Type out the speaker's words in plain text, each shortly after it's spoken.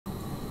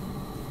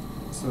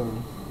So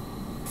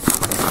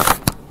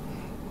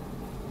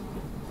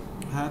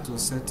how to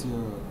set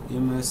your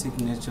email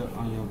signature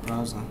on your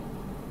browser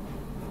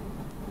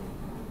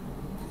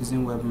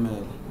using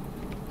Webmail.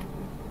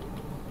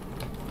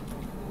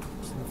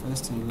 So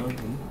first you log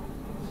in,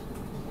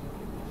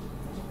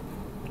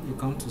 you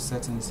come to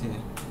settings here.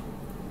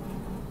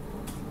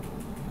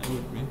 Are you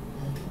with me?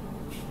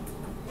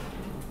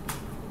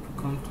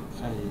 Come to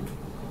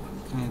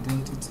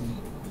identity.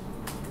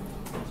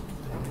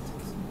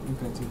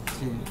 Look at it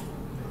here.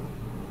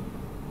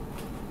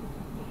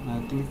 Now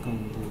click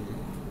on the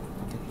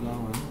particular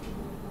one,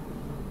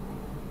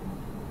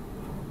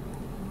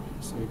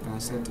 so you can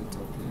set it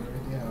up here. I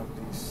already have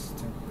this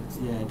template.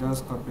 Yeah,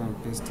 just copy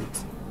and paste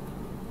it.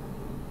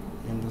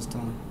 You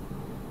understand?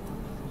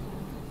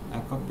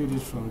 I copied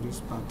it from this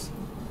part.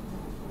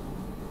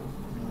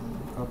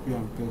 Copy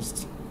and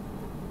paste.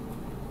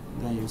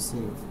 Then you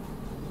save.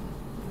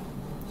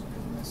 So the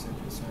message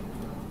inside the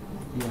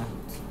Yeah,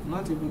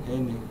 not even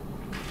any.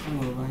 Come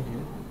over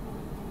here.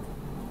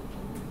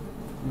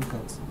 Look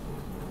at.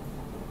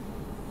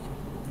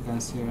 You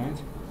can see,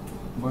 right?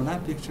 But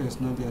that picture is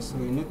not there, so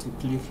you need to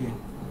click here.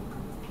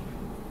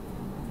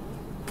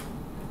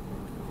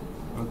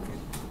 Okay.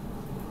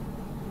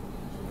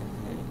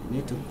 You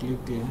need to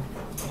click there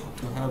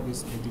to have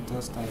this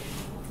editor's type.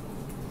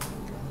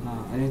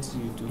 Now,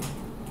 anything you do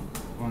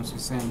once you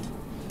send.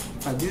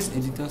 But this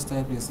editor's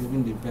type is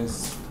even the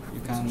best.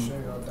 You can show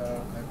you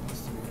other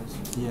icons to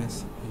use.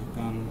 Yes, you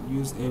can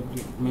use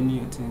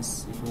many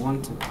things. If you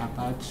want to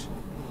attach,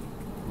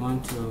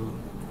 want to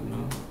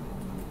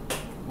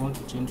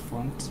change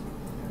font.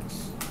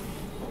 Yes.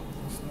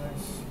 It's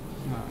nice.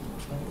 Yeah.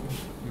 Thank you.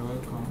 You're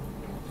welcome.